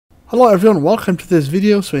Hello everyone, welcome to this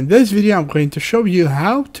video. So in this video I'm going to show you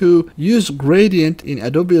how to use gradient in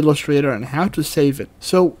Adobe Illustrator and how to save it.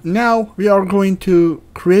 So now we are going to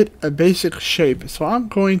create a basic shape. So I'm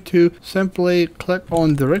going to simply click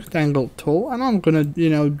on the rectangle tool and I'm going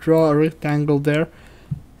to draw a rectangle there.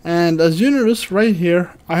 And as you notice right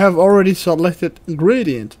here, I have already selected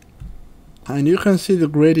gradient and you can see the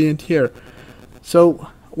gradient here. So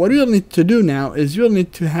what you'll need to do now is you'll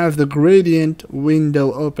need to have the gradient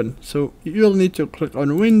window open. So you'll need to click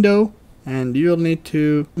on window and you'll need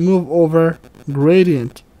to move over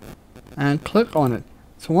gradient and click on it.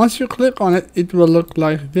 So once you click on it, it will look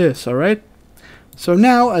like this, alright? So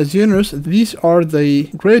now as you notice, these are the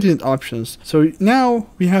gradient options. So now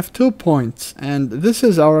we have 2 points and this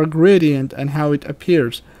is our gradient and how it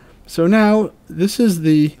appears. So now this is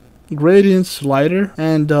the gradient slider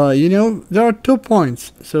and there are 2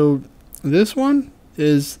 points. So this one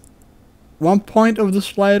is 1 point of the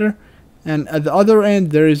slider and at the other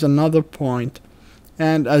end there is another point,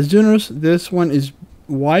 and as you notice this one is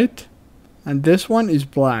white and this one is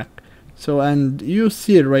black. So and you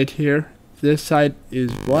see it right here, this side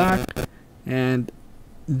is black and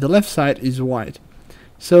the left side is white.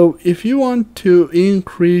 So if you want to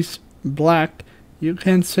increase black, you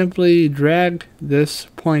can simply drag this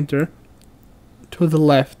pointer to the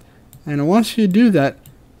left, and once you do that,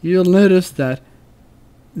 you'll notice that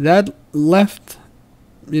left,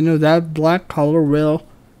 that black color will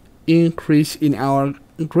increase in our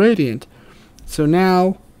gradient. So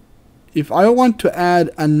now if I want to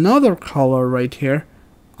add another color right here,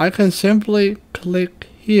 I can simply click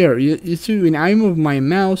here. You see when I move my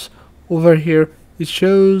mouse over here, it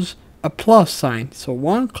shows a plus sign. So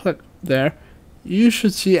one click there, you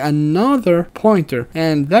should see another pointer,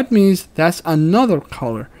 and that means that's another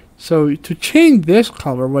color. So to change this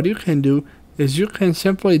color, what you can do is you can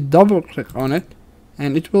simply double click on it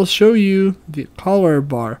and it will show you the color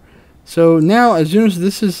bar. So now as you notice,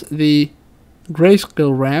 this is the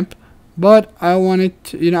grayscale ramp, but I want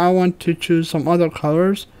to choose some other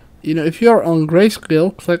colors. If you're on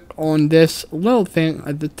grayscale, click on this little thing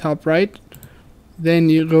at the top right, then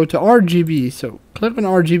you go to RGB. So click on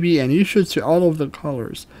RGB and you should see all of the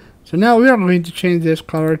colors. So now we are going to change this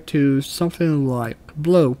color to something like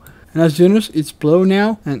blue, and as you notice it's blue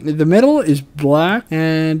now, and in the middle is black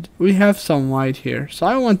and we have some white here. So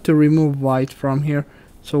I want to remove white from here,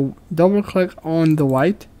 so double click on the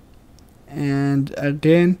white, and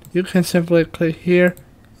again you can simply click here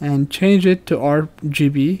and change it to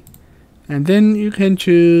RGB, and then you can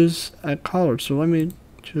choose a color. So let me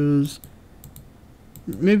choose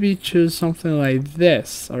something like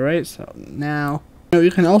this. Alright, so now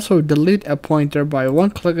you can also delete a pointer by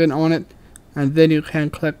one clicking on it, and then you can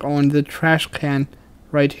click on the trash can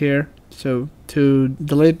right here, so to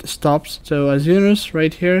delete stops. So as you notice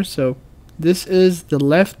right here, so this is the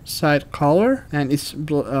left side color and it's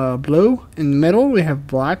blue. In the middle we have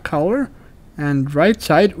black color, and right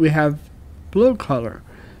side we have blue color.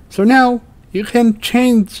 So now you can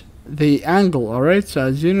change the angle. Alright, so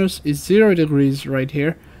as you notice it's 0 degrees right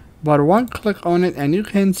here, but one click on it and you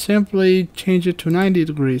can simply change it to 90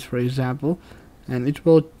 degrees for example, and it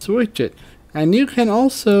will switch it. And you can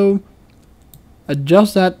also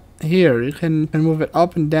adjust that here. You can move it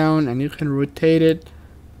up and down, and you can rotate it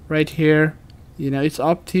right here. It's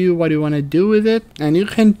up to you what you want to do with it, and you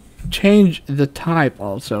can change the type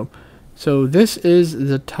also. So this is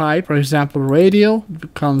the type. For example, radial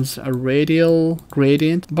becomes a radial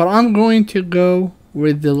gradient, but I'm going to go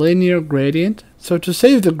with the linear gradient. So to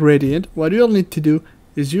save the gradient, what you'll need to do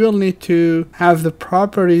is you'll need to have the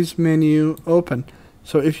properties menu open.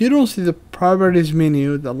 So if you don't see the properties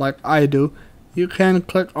menu like I do, you can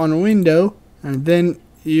click on window and then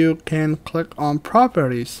you can click on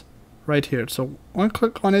properties right here. So one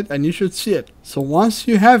click on it and you should see it. So once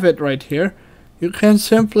you have it right here, you can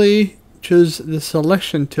simply choose the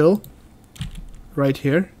selection tool right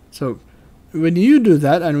here. So when you do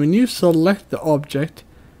that and when you select the object,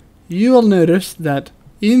 you will notice that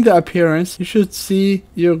in the appearance you should see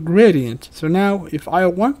your gradient. So now if I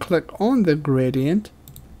one click on the gradient,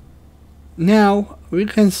 now we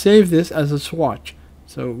can save this as a swatch.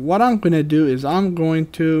 So what I'm going to do is I'm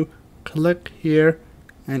going to click here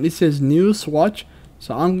and it says new swatch.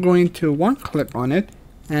 So I'm going to one click on it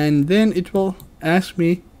and then it will ask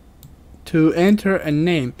me to enter a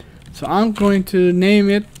name. So I'm going to name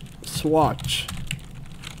it swatch,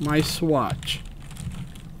 my swatch.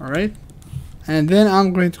 Alright, and then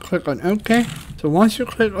I'm going to click on OK. So once you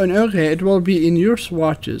click on OK, it will be in your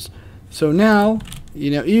swatches. So now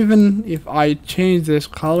even if I change this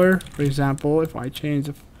color, for example, if I change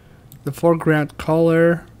the foreground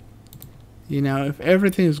color, you know, if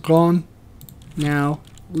everything is gone, now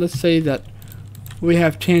let's say that we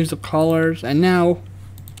have changed the colors, and now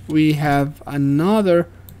we have another,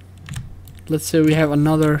 let's say we have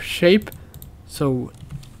another shape. So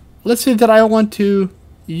let's say that I want to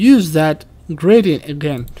use that gradient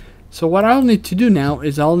again. So what I'll need to do now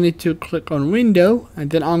is I'll need to click on window, and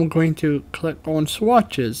then I'm going to click on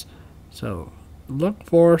swatches. So look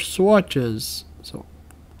for swatches. So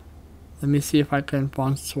let me see if I can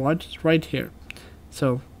find swatches right here.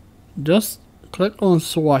 So just click on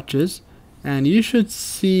swatches, and you should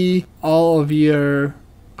see all of your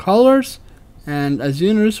colors, and as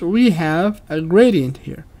you notice we have a gradient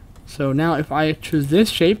here. So now if I choose this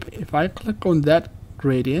shape, if I click on that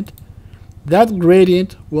gradient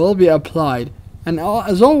will be applied. And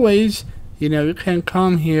as always, you know, you can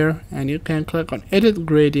come here and you can click on edit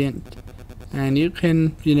gradient, and you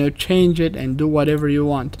can, you know, change it and do whatever you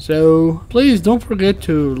want. So please don't forget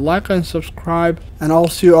to like and subscribe, and I'll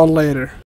see you all later.